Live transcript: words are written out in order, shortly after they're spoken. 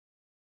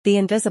The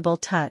invisible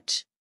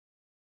touch.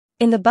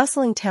 In the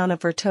bustling town of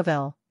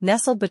Virtuville,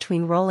 nestled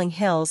between rolling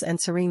hills and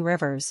serene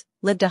rivers,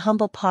 lived a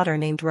humble potter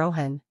named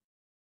Rohan.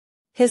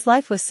 His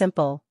life was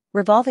simple,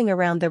 revolving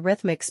around the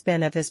rhythmic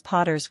spin of his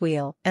potter's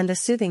wheel and the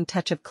soothing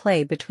touch of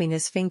clay between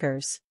his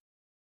fingers.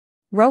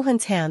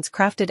 Rohan's hands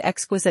crafted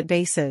exquisite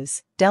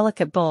vases,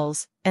 delicate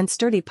bowls, and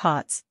sturdy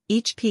pots,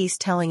 each piece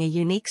telling a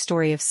unique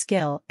story of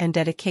skill and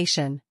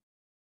dedication.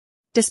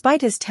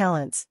 Despite his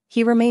talents,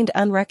 he remained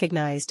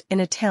unrecognized in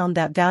a town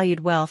that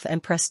valued wealth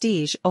and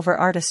prestige over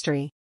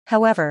artistry.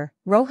 However,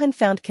 Rohan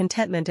found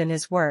contentment in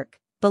his work,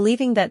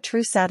 believing that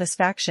true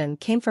satisfaction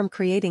came from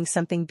creating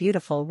something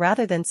beautiful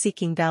rather than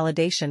seeking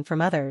validation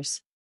from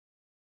others.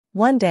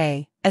 One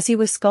day, as he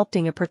was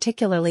sculpting a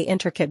particularly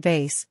intricate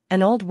vase,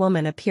 an old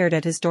woman appeared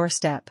at his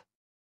doorstep.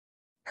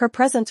 Her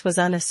presence was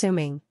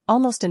unassuming,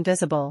 almost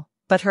invisible,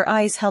 but her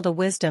eyes held a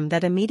wisdom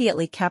that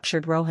immediately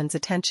captured Rohan's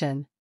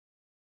attention.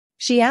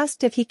 She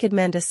asked if he could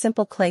mend a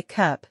simple clay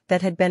cup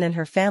that had been in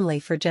her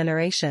family for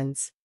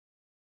generations.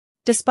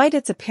 Despite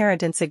its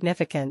apparent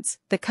insignificance,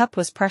 the cup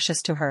was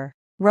precious to her.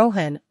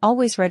 Rohan,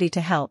 always ready to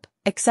help,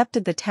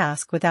 accepted the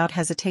task without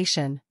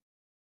hesitation.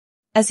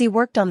 As he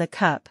worked on the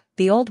cup,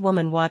 the old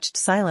woman watched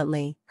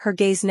silently, her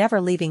gaze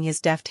never leaving his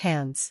deft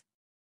hands.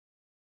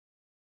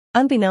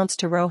 Unbeknownst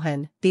to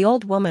Rohan, the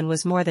old woman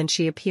was more than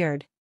she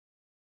appeared.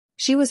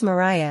 She was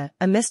Miraya,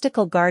 a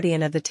mystical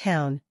guardian of the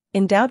town,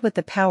 endowed with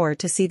the power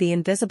to see the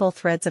invisible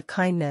threads of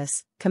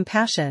kindness,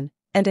 compassion,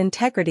 and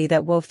integrity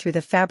that wove through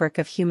the fabric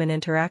of human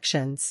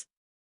interactions.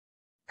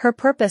 Her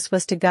purpose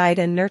was to guide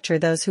and nurture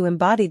those who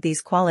embodied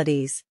these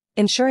qualities,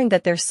 ensuring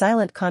that their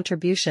silent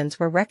contributions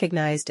were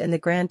recognized in the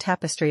grand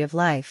tapestry of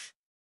life.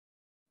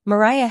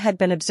 Miraya had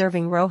been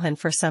observing Rohan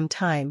for some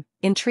time,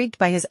 intrigued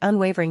by his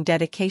unwavering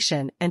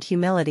dedication and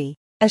humility.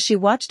 As she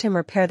watched him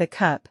repair the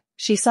cup,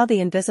 she saw the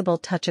invisible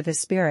touch of his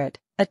spirit,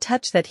 a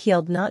touch that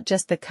healed not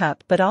just the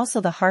cup but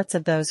also the hearts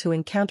of those who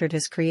encountered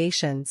his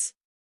creations.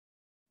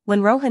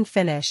 When Rohan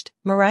finished,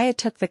 Miraya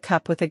took the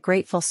cup with a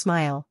grateful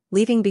smile,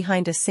 leaving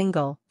behind a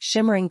single,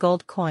 shimmering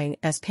gold coin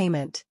as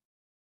payment.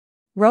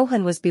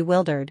 Rohan was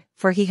bewildered,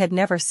 for he had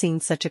never seen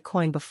such a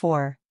coin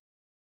before.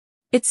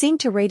 It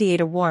seemed to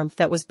radiate a warmth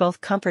that was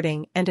both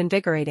comforting and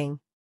invigorating.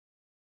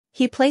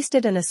 He placed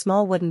it in a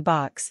small wooden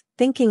box,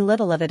 thinking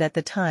little of it at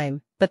the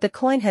time, but the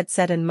coin had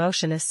set in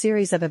motion a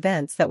series of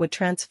events that would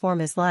transform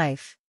his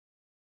life.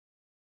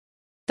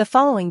 The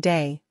following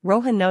day,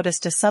 Rohan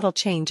noticed a subtle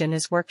change in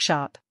his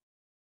workshop.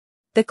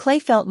 The clay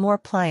felt more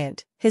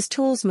pliant, his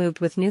tools moved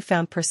with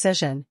newfound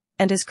precision,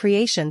 and his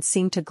creations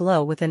seemed to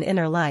glow with an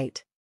inner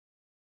light.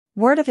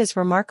 Word of his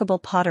remarkable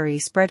pottery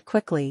spread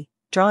quickly,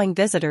 drawing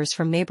visitors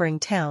from neighboring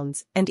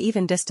towns and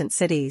even distant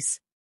cities.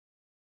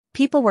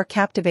 People were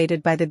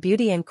captivated by the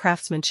beauty and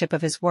craftsmanship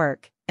of his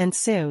work, and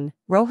soon,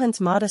 Rohan's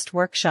modest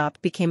workshop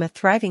became a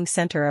thriving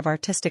center of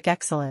artistic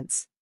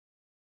excellence.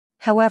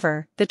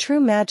 However, the true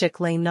magic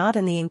lay not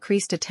in the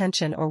increased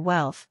attention or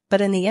wealth,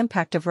 but in the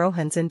impact of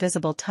Rohan's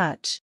invisible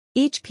touch.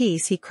 Each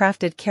piece he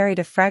crafted carried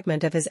a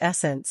fragment of his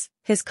essence,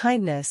 his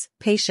kindness,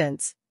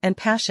 patience, and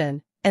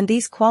passion, and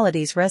these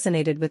qualities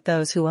resonated with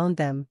those who owned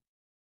them.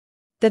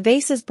 The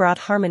vases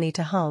brought harmony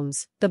to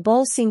homes, the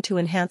bowls seemed to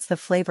enhance the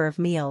flavor of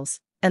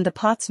meals, and the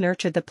pots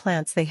nurtured the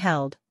plants they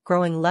held,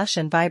 growing lush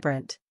and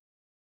vibrant.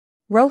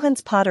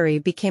 Rohan's pottery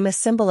became a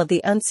symbol of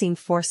the unseen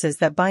forces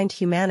that bind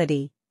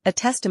humanity, a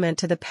testament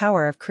to the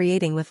power of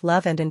creating with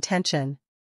love and intention.